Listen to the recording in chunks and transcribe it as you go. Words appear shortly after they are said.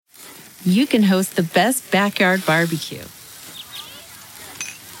you can host the best backyard barbecue.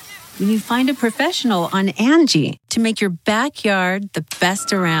 When you find a professional on Angie to make your backyard the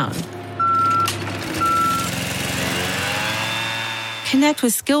best around. Connect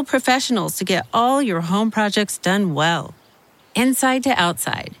with skilled professionals to get all your home projects done well. Inside to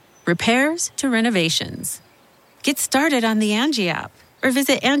outside, repairs to renovations. Get started on the Angie app or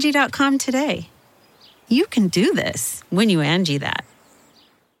visit Angie.com today. You can do this when you Angie that.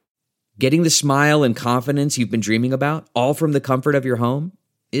 Getting the smile and confidence you've been dreaming about, all from the comfort of your home,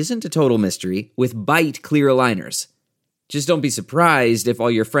 isn't a total mystery with Byte clear aligners. Just don't be surprised if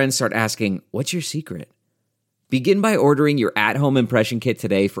all your friends start asking, "What's your secret?" Begin by ordering your at-home impression kit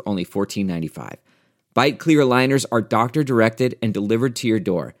today for only $14.95. Byte clear aligners are doctor-directed and delivered to your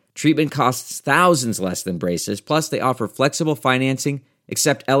door. Treatment costs thousands less than braces, plus they offer flexible financing,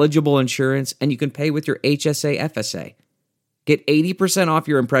 accept eligible insurance, and you can pay with your HSA FSA. Get 80% off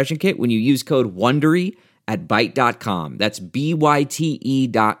your impression kit when you use code WONDERY at Byte.com. That's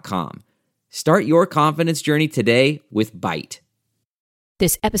BYTE.com. Start your confidence journey today with Byte.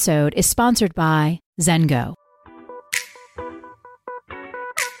 This episode is sponsored by Zengo.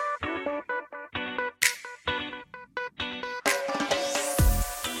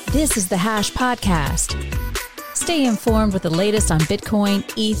 This is the Hash Podcast. Stay informed with the latest on Bitcoin,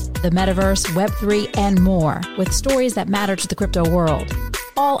 ETH, the metaverse, Web3, and more with stories that matter to the crypto world.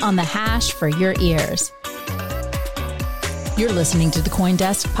 All on the Hash for your ears. You're listening to the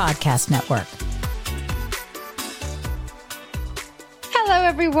CoinDesk Podcast Network. Hello,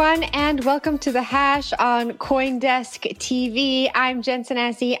 everyone, and welcome to the Hash on CoinDesk TV. I'm Jen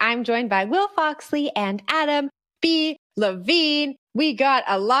Sanasi. I'm joined by Will Foxley and Adam B. Levine. We got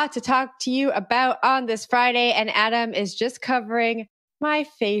a lot to talk to you about on this Friday, and Adam is just covering my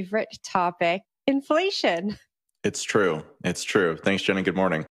favorite topic, inflation. It's true. It's true. Thanks, Jen, and good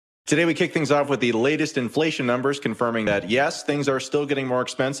morning. Today, we kick things off with the latest inflation numbers confirming that, yes, things are still getting more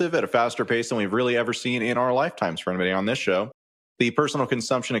expensive at a faster pace than we've really ever seen in our lifetimes for anybody on this show. The personal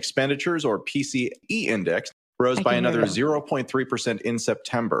consumption expenditures, or PCE index, rose by another 0.3% in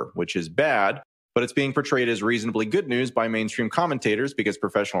September, which is bad. But it's being portrayed as reasonably good news by mainstream commentators because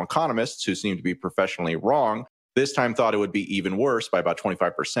professional economists, who seem to be professionally wrong, this time thought it would be even worse by about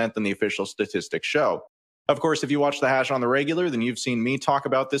 25% than the official statistics show. Of course, if you watch the Hash on the regular, then you've seen me talk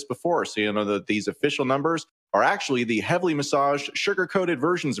about this before, so you know that these official numbers are actually the heavily massaged, sugar-coated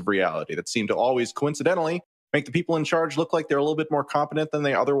versions of reality that seem to always coincidentally make the people in charge look like they're a little bit more competent than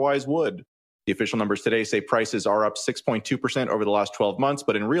they otherwise would. The official numbers today say prices are up 6.2% over the last 12 months,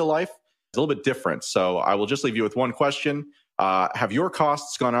 but in real life, it's a little bit different. So I will just leave you with one question. Have your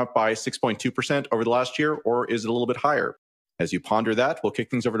costs gone up by 6.2% over the last year, or is it a little bit higher? As you ponder that, we'll kick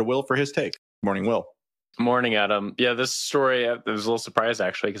things over to Will for his take. Good morning, Will. Morning, Adam. Yeah, this story, I was a little surprised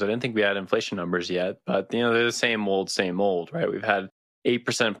actually, because I didn't think we had inflation numbers yet. But, they're the same old, right? We've had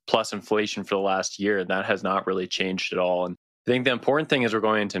 8% plus inflation for the last year, and that has not really changed at all. And I think the important thing is we're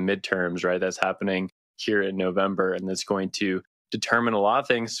going into midterms, right? That's happening here in November, and that's going to determine a lot of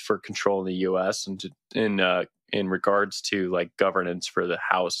things for control in the U.S. and in regards to like governance for the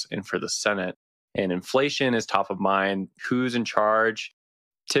House and for the Senate. And inflation is top of mind. Who's in charge?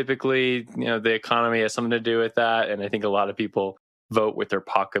 Typically, the economy has something to do with that. And I think a lot of people vote with their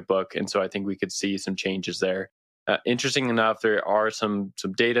pocketbook. And so I think we could see some changes there. Interesting enough, there are some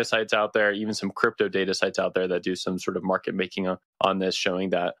data sites out there, even some crypto data sites out there that do some sort of market making on this,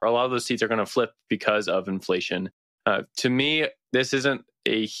 showing that a lot of those seats are going to flip because of inflation. To me, this isn't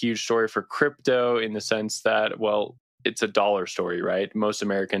a huge story for crypto in the sense that, well, it's a dollar story, right? Most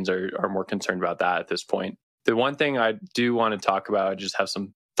Americans are more concerned about that at this point. The one thing I do want to talk about, just have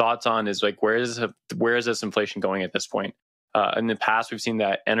some thoughts on, is like, where is this inflation going at this point? In the past, we've seen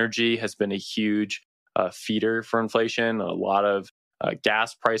that energy has been a huge feeder for inflation. A lot of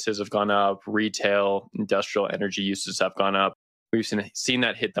gas prices have gone up, retail, industrial energy uses have gone up. We've seen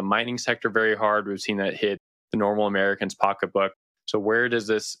that hit the mining sector very hard. We've seen that hit the normal American's pocketbook. So where does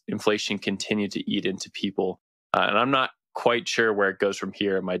this inflation continue to eat into people? And I'm not quite sure where it goes from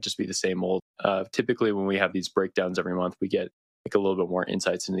here. It might just be the same old. Typically, when we have these breakdowns every month, we get like a little bit more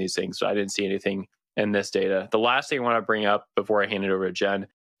insights into these things. So I didn't see anything in this data. The last thing I want to bring up before I hand it over to Jen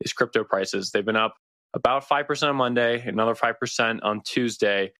is crypto prices. They've been up about 5% on Monday, another 5% on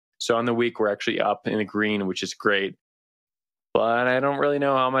Tuesday. So on the week, we're actually up in the green, which is great. But I don't really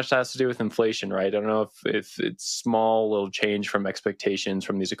know how much that has to do with inflation, right? I don't know if it's small little change from expectations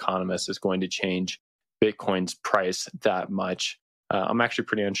from these economists is going to change Bitcoin's price that much. I'm actually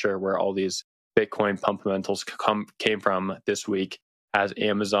pretty unsure where all these Bitcoin fundamentals came from this week as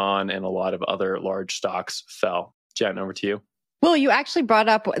Amazon and a lot of other large stocks fell. Jen, over to you. Will, you actually brought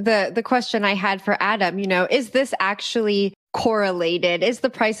up the question I had for Adam. Is this actually correlated? Is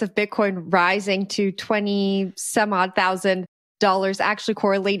the price of Bitcoin rising to 20 some odd $1,000 actually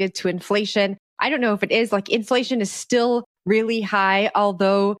correlated to inflation? I don't know if it is. Like, inflation is still really high,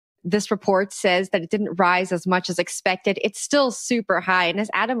 although this report says that it didn't rise as much as expected. It's still super high. And as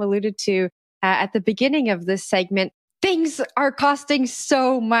Adam alluded to at the beginning of this segment, things are costing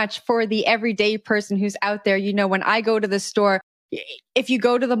so much for the everyday person who's out there. When I go to the store, if you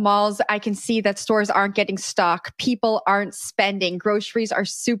go to the malls, I can see that stores aren't getting stock. People aren't spending. Groceries are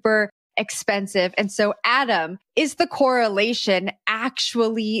super expensive. And so, Adam, is the correlation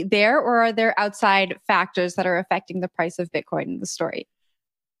actually there, or are there outside factors that are affecting the price of Bitcoin in the story?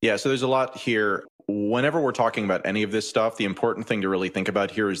 Yeah, so there's a lot here. Whenever we're talking about any of this stuff, the important thing to really think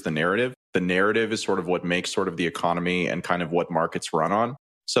about here is the narrative. The narrative is sort of what makes sort of the economy and kind of what markets run on.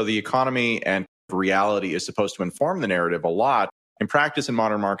 So the economy and reality is supposed to inform the narrative a lot. In practice, in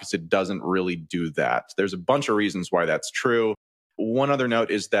modern markets, it doesn't really do that. There's a bunch of reasons why that's true. One other note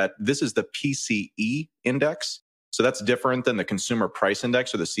is that this is the PCE index. So that's different than the consumer price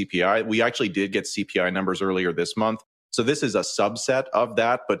index or the CPI. We actually did get CPI numbers earlier this month. So this is a subset of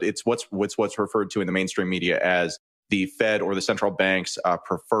that, but it's what's referred to in the mainstream media as the Fed or the central bank's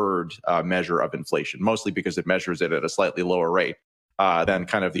preferred measure of inflation, mostly because it measures it at a slightly lower rate than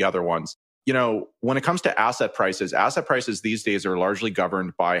kind of the other ones. When it comes to asset prices these days are largely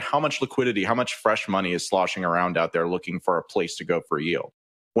governed by how much liquidity, how much fresh money is sloshing around out there looking for a place to go for yield.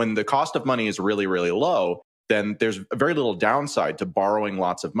 When the cost of money is really, really low, then there's very little downside to borrowing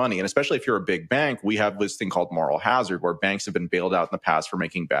lots of money. And especially if you're a big bank, we have this thing called moral hazard where banks have been bailed out in the past for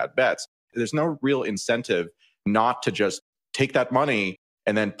making bad bets. There's no real incentive not to just take that money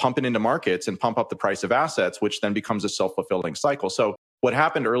and then pump it into markets and pump up the price of assets, which then becomes a self-fulfilling cycle. So what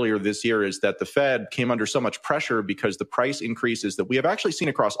happened earlier this year is that the Fed came under so much pressure because the price increases that we have actually seen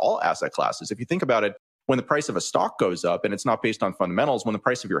across all asset classes. If you think about it, when the price of a stock goes up and it's not based on fundamentals, when the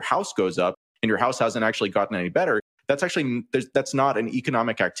price of your house goes up and your house hasn't actually gotten any better, that's not an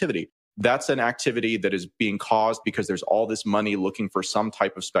economic activity. That's an activity that is being caused because there's all this money looking for some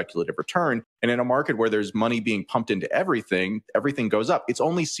type of speculative return. And in a market where there's money being pumped into everything goes up. It's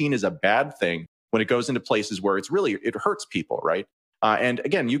only seen as a bad thing when it goes into places where it hurts people, right? And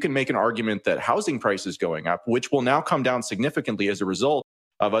again, you can make an argument that housing prices going up, which will now come down significantly as a result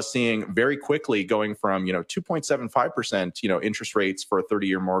of us seeing very quickly going from 2.75% interest rates for a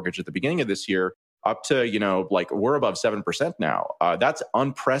 30-year mortgage at the beginning of this year up to we're above 7% now. That's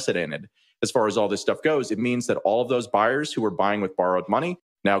unprecedented as far as all this stuff goes. It means that all of those buyers who were buying with borrowed money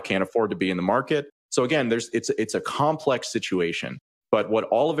now can't afford to be in the market. So again, it's a complex situation. But what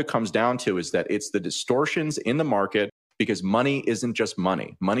all of it comes down to is that it's the distortions in the market. Because money isn't just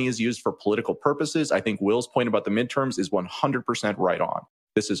money. Money is used for political purposes. I think Will's point about the midterms is 100% right on.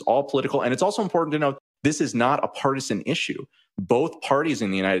 This is all political. And it's also important to note, this is not a partisan issue. Both parties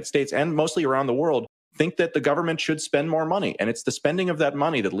in the United States and mostly around the world think that the government should spend more money. And it's the spending of that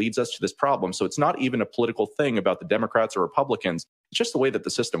money that leads us to this problem. So it's not even a political thing about the Democrats or Republicans. It's just the way that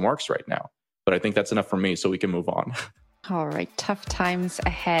the system works right now. But I think that's enough for me, so we can move on. All right, tough times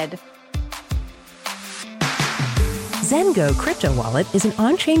ahead. Zengo Crypto Wallet is an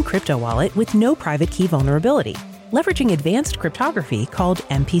on-chain crypto wallet with no private key vulnerability, leveraging advanced cryptography called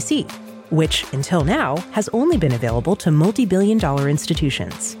MPC, which, until now, has only been available to multi-billion-dollar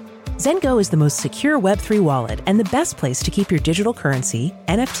institutions. Zengo is the most secure Web3 wallet and the best place to keep your digital currency,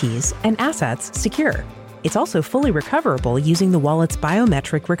 NFTs, and assets secure. It's also fully recoverable using the wallet's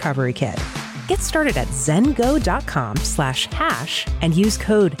biometric recovery kit. Get started at zengo.com/hash and use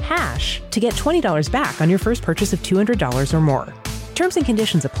code HASH to get $20 back on your first purchase of $200 or more. Terms and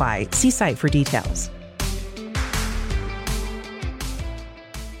conditions apply. See site for details.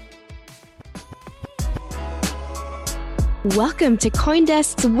 Welcome to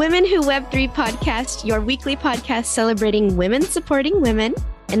CoinDesk's Women Who Web3 podcast, your weekly podcast celebrating women supporting women,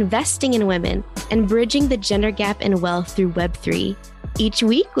 investing in women, and bridging the gender gap in wealth through Web3. Each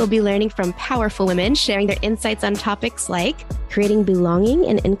week, we'll be learning from powerful women sharing their insights on topics like creating belonging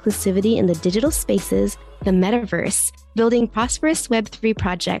and inclusivity in the digital spaces, the metaverse, building prosperous Web3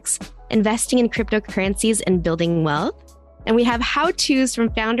 projects, investing in cryptocurrencies, and building wealth. And we have how-tos from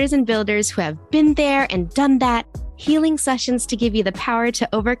founders and builders who have been there and done that, healing sessions to give you the power to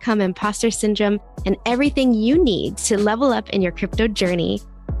overcome imposter syndrome, and everything you need to level up in your crypto journey.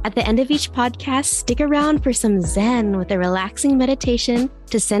 At the end of each podcast, stick around for some Zen with a relaxing meditation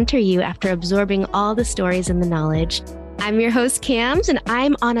to center you after absorbing all the stories and the knowledge. I'm your host, Cams, and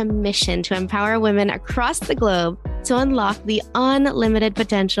I'm on a mission to empower women across the globe to unlock the unlimited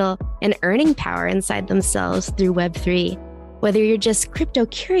potential and earning power inside themselves through Web3. Whether you're just crypto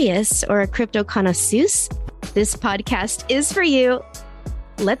curious or a crypto connoisseur, this podcast is for you.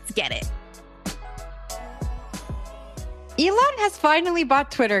 Let's get it. Elon has finally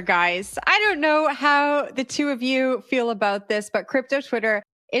bought Twitter, guys. I don't know how the two of you feel about this, but crypto Twitter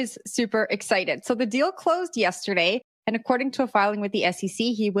is super excited. So the deal closed yesterday, and according to a filing with the SEC,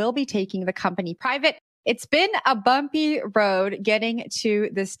 he will be taking the company private. It's been a bumpy road getting to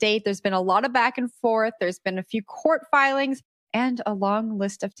this date. There's been a lot of back and forth. There's been a few court filings and a long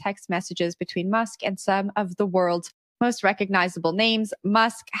list of text messages between Musk and some of the world's most recognizable names.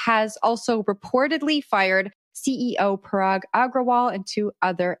 Musk has also reportedly fired CEO Parag Agrawal and two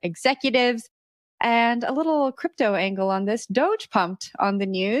other executives. And a little crypto angle on this. Doge pumped on the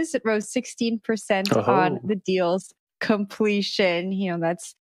news. It rose 16% on the deal's completion.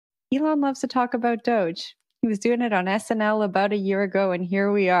 That's Elon loves to talk about Doge. He was doing it on SNL about a year ago, and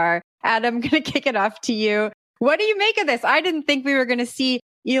here we are. Adam, I'm going to kick it off to you. What do you make of this? I didn't think we were going to see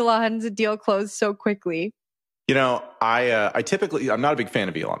Elon's deal close so quickly. I'm not a big fan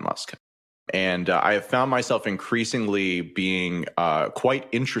of Elon Musk. And I have found myself increasingly being quite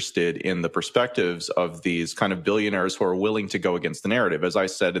interested in the perspectives of these kind of billionaires who are willing to go against the narrative. As I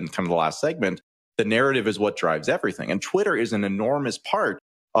said in kind of the last segment, the narrative is what drives everything. And Twitter is an enormous part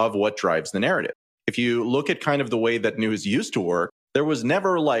of what drives the narrative. If you look at kind of the way that news used to work, there was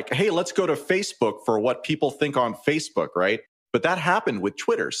never like, hey, let's go to Facebook for what people think on Facebook, right? But that happened with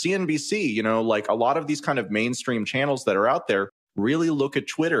Twitter, CNBC, like a lot of these kind of mainstream channels that are out there really look at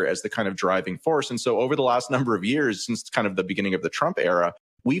Twitter as the kind of driving force. And so over the last number of years, since kind of the beginning of the Trump era,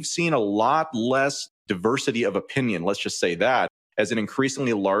 we've seen a lot less diversity of opinion, let's just say that, as an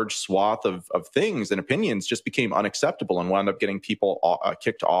increasingly large swath of things and opinions just became unacceptable and wound up getting people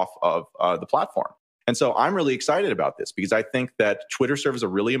kicked off of the platform. And so I'm really excited about this because I think that Twitter serves a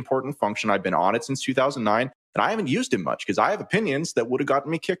really important function. I've been on it since 2009, and I haven't used it much because I have opinions that would have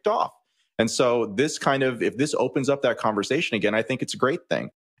gotten me kicked off. And so this if this opens up that conversation again, I think it's a great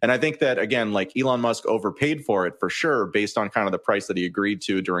thing. And I think that, again, like Elon Musk overpaid for it for sure, based on kind of the price that he agreed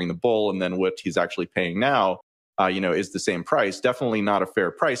to during the bull and then what he's actually paying now, is the same price. Definitely not a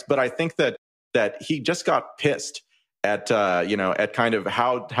fair price. But I think that he just got pissed at kind of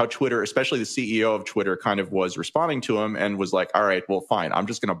how Twitter, especially the CEO of Twitter, kind of was responding to him and was like, all right, well, fine, I'm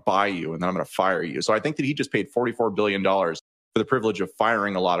just going to buy you and then I'm going to fire you. So I think that he just paid $44 billion for the privilege of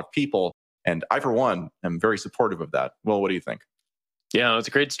firing a lot of people. And I, for one, am very supportive of that. Well, what do you think? Yeah, it's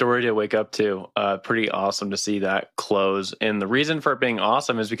a great story to wake up to. Pretty awesome to see that close. And the reason for it being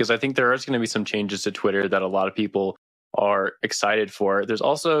awesome is because I think there is going to be some changes to Twitter that a lot of people are excited for. There's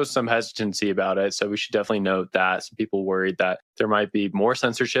also some hesitancy about it. So we should definitely note that some people worried that there might be more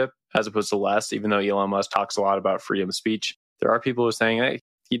censorship as opposed to less, even though Elon Musk talks a lot about freedom of speech. There are people who are saying hey,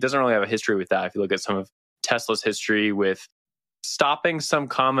 he doesn't really have a history with that. If you look at some of Tesla's history with stopping some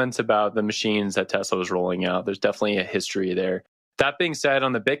comments about the machines that Tesla was rolling out, there's definitely a history there. That being said,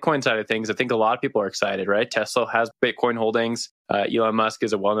 on the Bitcoin side of things, I think a lot of people are excited, right? Tesla has Bitcoin holdings. Elon Musk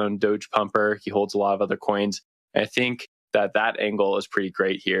is a well-known Doge pumper. He holds a lot of other coins. And I think that angle is pretty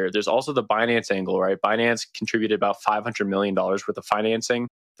great here. There's also the Binance angle, right? Binance contributed about $500 million worth of financing.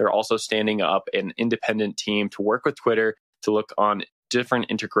 They're also standing up an independent team to work with Twitter to look on different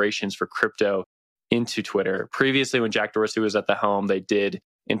integrations for crypto into Twitter. Previously, when Jack Dorsey was at the helm, they did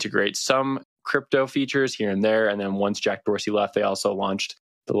integrate some crypto features here and there. And then once Jack Dorsey left, they also launched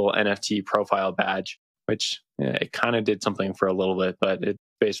the little NFT profile badge, which it kind of did something for a little bit, but it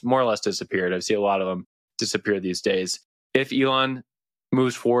more or less disappeared. I see a lot of them disappear these days. If Elon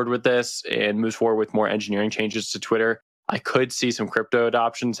moves forward with this and moves forward with more engineering changes to Twitter, I could see some crypto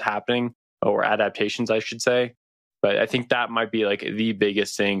adoptions happening, or adaptations, I should say. But I think that might be like the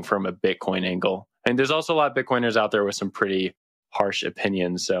biggest thing from a Bitcoin angle. And there's also a lot of Bitcoiners out there with some pretty harsh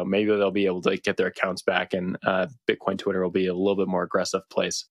opinions. So maybe they'll be able to get their accounts back, and Bitcoin Twitter will be a little bit more aggressive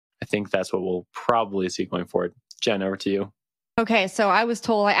place. I think that's what we'll probably see going forward. Jen, over to you. Okay, so I was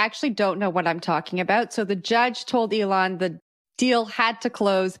told I actually don't know what I'm talking about. So the judge told Elon the deal had to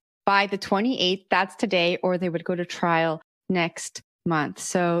close by the 28th, that's today, or they would go to trial next month.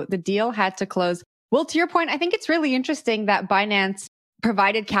 So the deal had to close. Well, to your point, I think it's really interesting that Binance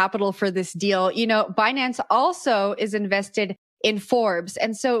provided capital for this deal. Binance also is invested in Forbes.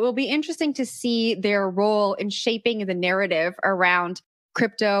 And so it will be interesting to see their role in shaping the narrative around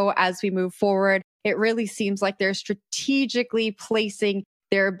crypto as we move forward. It really seems like they're strategically placing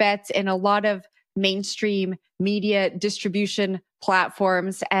their bets in a lot of mainstream media distribution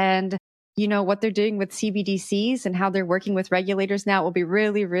platforms. And, what they're doing with CBDCs and how they're working with regulators now will be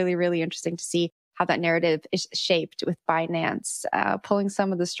really, really, really interesting to see how that narrative is shaped with Binance, pulling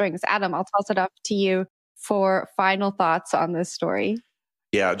some of the strings. Adam, I'll toss it up to you for final thoughts on this story.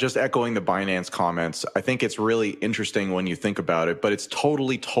 Yeah, just echoing the Binance comments, I think it's really interesting when you think about it, but it's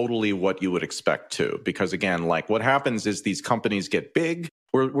totally what you would expect too. Because again, like what happens is these companies get big.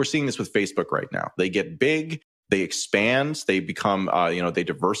 We're seeing this with Facebook right now. They get big, they expand, they become, they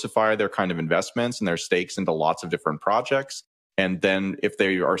diversify their kind of investments and their stakes into lots of different projects. And then if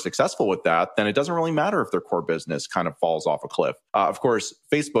they are successful with that, then it doesn't really matter if their core business kind of falls off a cliff. Of course,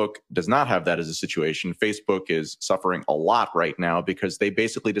 Facebook does not have that as a situation. Facebook is suffering a lot right now because they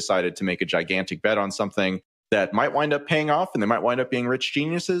basically decided to make a gigantic bet on something that might wind up paying off and they might wind up being rich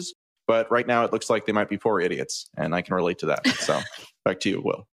geniuses. But right now it looks like they might be poor idiots. And I can relate to that. So back to you,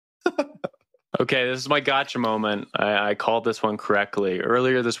 Will. Okay, this is my gotcha moment. I called this one correctly.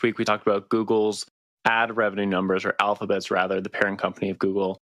 Earlier this week, we talked about Google's ad revenue numbers, or Alphabet's rather, the parent company of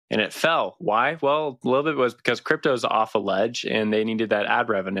Google, and it fell. Why? Well, a little bit was because crypto's off a ledge and they needed that ad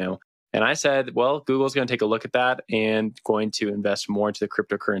revenue. And I said, well, Google's going to take a look at that and going to invest more into the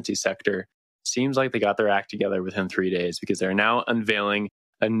cryptocurrency sector. Seems like they got their act together within 3 days because they're now unveiling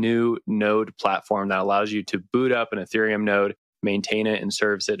a new node platform that allows you to boot up an Ethereum node, maintain it, and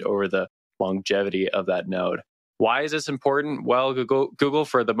service it over the longevity of that node. Why is this important? Well, Google,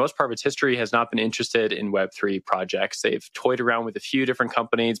 for the most part of its history, has not been interested in Web3 projects. They've toyed around with a few different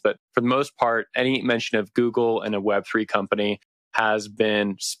companies, but for the most part, any mention of Google and a Web3 company has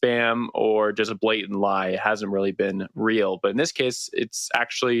been spam or just a blatant lie. It hasn't really been real. But in this case, it's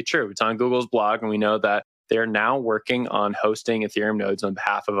actually true. It's on Google's blog, and we know that they're now working on hosting Ethereum nodes on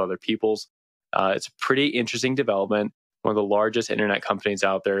behalf of other people's. It's a pretty interesting development. One of the largest internet companies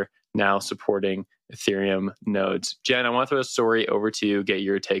out there now supporting Ethereum nodes. Jen, I want to throw a story over to you, get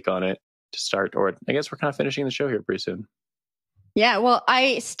your take on it to start, or I guess we're kind of finishing the show here pretty soon. Yeah, well,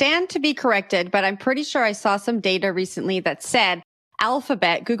 I stand to be corrected, but I'm pretty sure I saw some data recently that said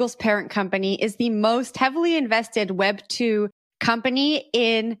Alphabet, Google's parent company, is the most heavily invested Web 2 company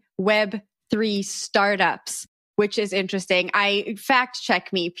in Web 3 startups, which is interesting. I fact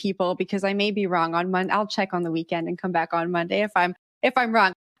check me, people, because I may be wrong on Monday. I'll check on the weekend and come back on Monday if I'm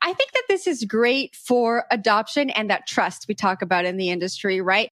wrong. I think that this is great for adoption and that trust we talk about in the industry,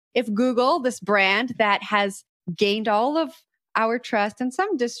 right? If Google, this brand that has gained all of our trust and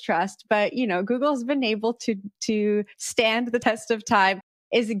some distrust, but Google's been able to stand the test of time,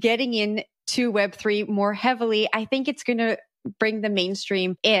 is getting into Web3 more heavily. I think it's going to bring the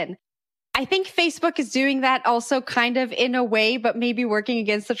mainstream in. I think Facebook is doing that also kind of in a way, but maybe working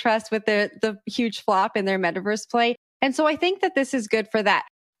against the trust with the huge flop in their metaverse play. And so I think that this is good for that.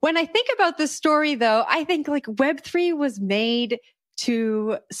 When I think about this story, though, I think like Web3 was made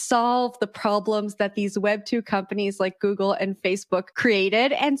to solve the problems that these Web 2 companies like Google and Facebook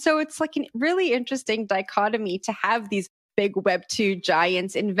created. And so it's like a really interesting dichotomy to have these big Web 2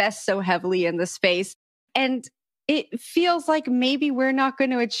 giants invest so heavily in the space. And it feels like maybe we're not going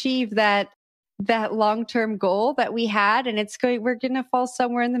to achieve that long-term goal that we had. And we're going to fall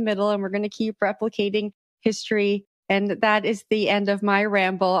somewhere in the middle, and we're going to keep replicating history. And that is the end of my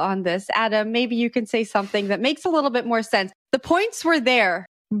ramble on this. Adam, maybe you can say something that makes a little bit more sense. The points were there,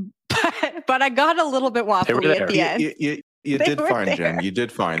 but I got a little bit waffly at the end. You did fine, Jen. You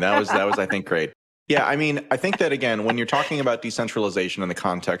did fine. That was, I think, great. Yeah, I mean, I think that, again, when you're talking about decentralization in the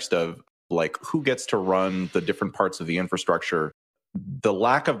context of like who gets to run the different parts of the infrastructure, the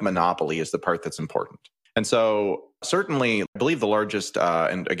lack of monopoly is the part that's important. And so certainly, I believe the largest,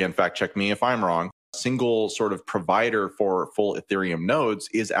 and again, fact check me if I'm wrong, single sort of provider for full Ethereum nodes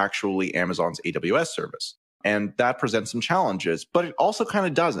is actually Amazon's AWS service. And that presents some challenges, but it also kind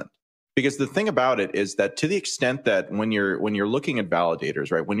of doesn't. Because the thing about it is that to the extent that when you're looking at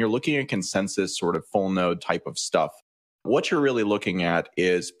validators, right, when you're looking at consensus sort of full node type of stuff, what you're really looking at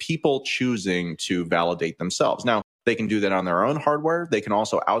is people choosing to validate themselves. Now, they can do that on their own hardware. They can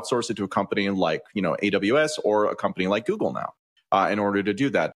also outsource it to a company like, AWS or a company like Google now in order to do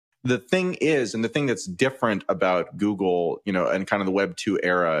that. The thing is, and the thing that's different about Google, and kind of the Web 2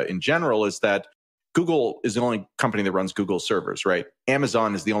 era in general is that Google is the only company that runs Google servers, right?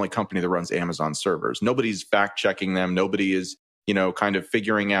 Amazon is the only company that runs Amazon servers. Nobody's fact checking them. Nobody is, kind of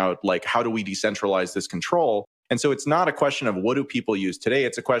figuring out like, how do we decentralize this control? And so it's not a question of what do people use today?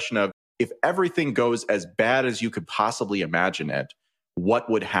 It's a question of if everything goes as bad as you could possibly imagine it, what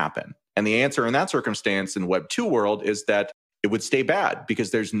would happen? And the answer in that circumstance in Web 2 world is that it would stay bad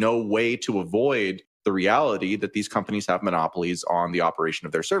because there's no way to avoid the reality that these companies have monopolies on the operation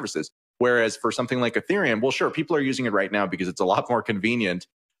of their services. Whereas for something like Ethereum, well, sure, people are using it right now because it's a lot more convenient,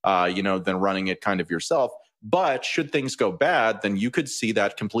 than running it kind of yourself. But should things go bad, then you could see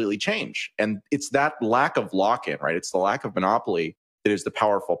that completely change. And it's that lack of lock-in, right? It's the lack of monopoly that is the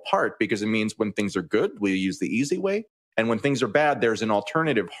powerful part, because it means when things are good, we use the easy way. And when things are bad, there's an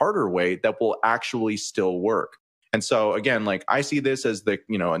alternative, harder way that will actually still work. And so again, like I see this as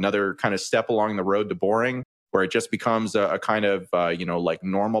another kind of step along the road to boring, where it just becomes a kind of, like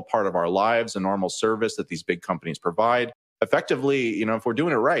normal part of our lives, a normal service that these big companies provide. Effectively, if we're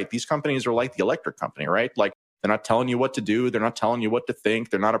doing it right, these companies are like the electric company, right? Like they're not telling you what to do. They're not telling you what to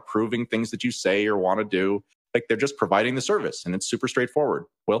think. They're not approving things that you say or want to do. Like they're just providing the service, and it's super straightforward.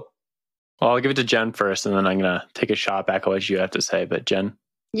 Will? Well, I'll give it to Jen first, and then I'm going to take a shot back at what you have to say. But Jen?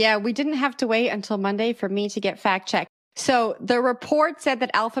 Yeah, we didn't have to wait until Monday for me to get fact checked. So the report said that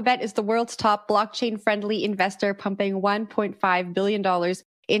Alphabet is the world's top blockchain-friendly investor, pumping $1.5 billion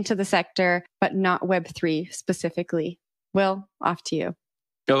into the sector, but not Web3 specifically. Will, off to you.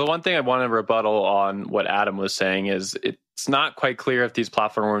 The one thing I want to rebuttal on what Adam was saying is it's not quite clear if these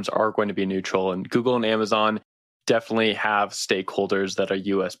platforms are going to be neutral. And Google and Amazon definitely have stakeholders that are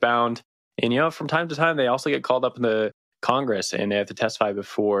US bound. And, from time to time, they also get called up in the Congress and they have to testify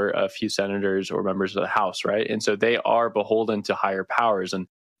before a few senators or members of the House, right? And so they are beholden to higher powers. And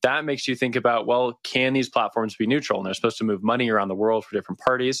that makes you think about, well, can these platforms be neutral? And they're supposed to move money around the world for different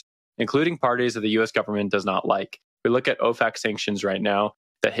parties, including parties that the US government does not like. We look at OFAC sanctions right now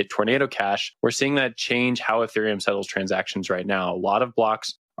that hit Tornado Cash. We're seeing that change how Ethereum settles transactions right now. A lot of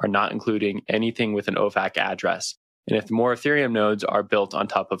blocks are not including anything with an OFAC address. And if more Ethereum nodes are built on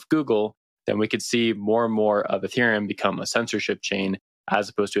top of Google, then we could see more and more of Ethereum become a censorship chain as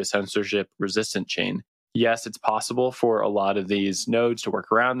opposed to a censorship-resistant chain. Yes, it's possible for a lot of these nodes to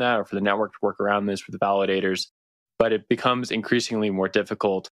work around that, or for the network to work around this with the validators, but it becomes increasingly more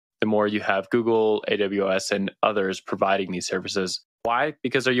difficult the more you have Google, AWS, and others providing these services. Why?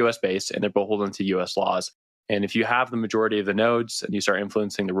 Because they're US-based and they're beholden to US laws. And if you have the majority of the nodes and you start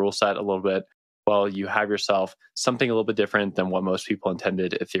influencing the rule set a little bit, well, you have yourself something a little bit different than what most people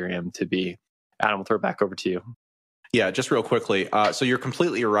intended Ethereum to be. Adam, we'll throw it back over to you. Yeah, just real quickly. So you're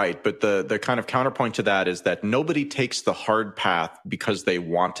completely right. But the kind of counterpoint to that is that nobody takes the hard path because they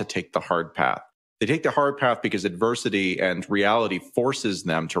want to take the hard path. They take the hard path because adversity and reality forces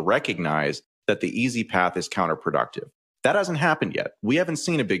them to recognize that the easy path is counterproductive. That hasn't happened yet. We haven't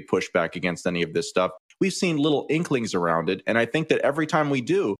seen a big pushback against any of this stuff. We've seen little inklings around it. And I think that every time we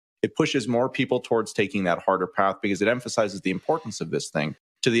do, it pushes more people towards taking that harder path because it emphasizes the importance of this thing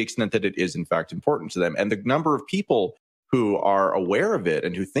to the extent that it is, in fact, important to them. And the number of people who are aware of it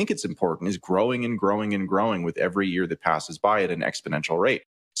and who think it's important is growing and growing and growing with every year that passes by at an exponential rate.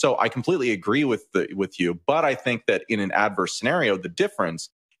 So I completely agree with you. But I think that in an adverse scenario, the difference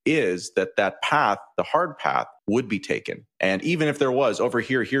is that path, the hard path, would be taken. And even if there was over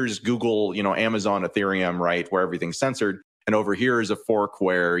here, here's Google, Amazon, Ethereum, right, where everything's censored. And over here is a fork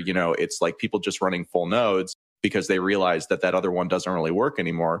where, it's like people just running full nodes because they realize that other one doesn't really work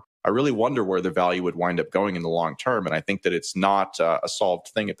anymore. I really wonder where the value would wind up going in the long term. And I think that it's not a solved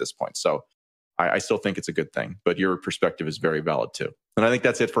thing at this point. So I still think it's a good thing. But your perspective is very valid too. And I think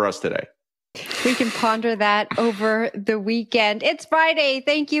that's it for us today. We can ponder that over the weekend. It's Friday.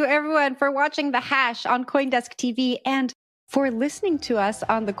 Thank you, everyone, for watching The Hash on CoinDesk TV and for listening to us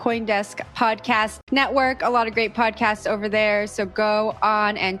on the CoinDesk Podcast Network. A lot of great podcasts over there. So go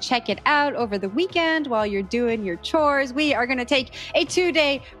on and check it out over the weekend while you're doing your chores. We are going to take a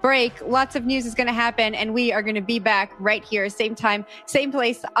 2-day break. Lots of news is going to happen, and we are going to be back right here, same time, same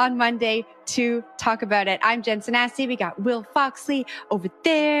place on Monday to talk about it. I'm Jen Sanasi. We got Will Foxley over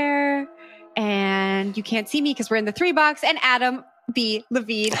there. And you can't see me because we're in the 3 box, and Adam B.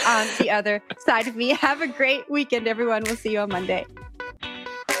 Levine on the other side of me. Have a great weekend, everyone. We'll see you on Monday.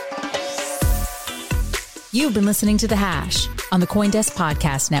 You've been listening to The Hash on the CoinDesk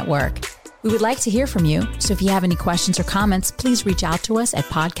Podcast Network. We would like to hear from you, so if you have any questions or comments, please reach out to us at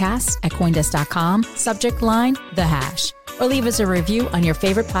podcasts@coindesk.com, subject line, The Hash, or leave us a review on your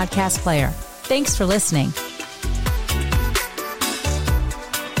favorite podcast player. Thanks for listening.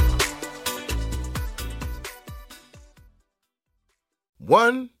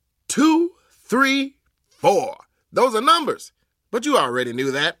 One, 2, 3, 4. Those are numbers. But you already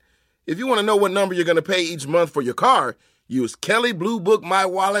knew that. If you want to know what number you're going to pay each month for your car, use Kelley Blue Book My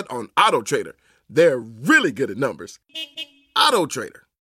Wallet on Auto Trader. They're really good at numbers. Auto Trader.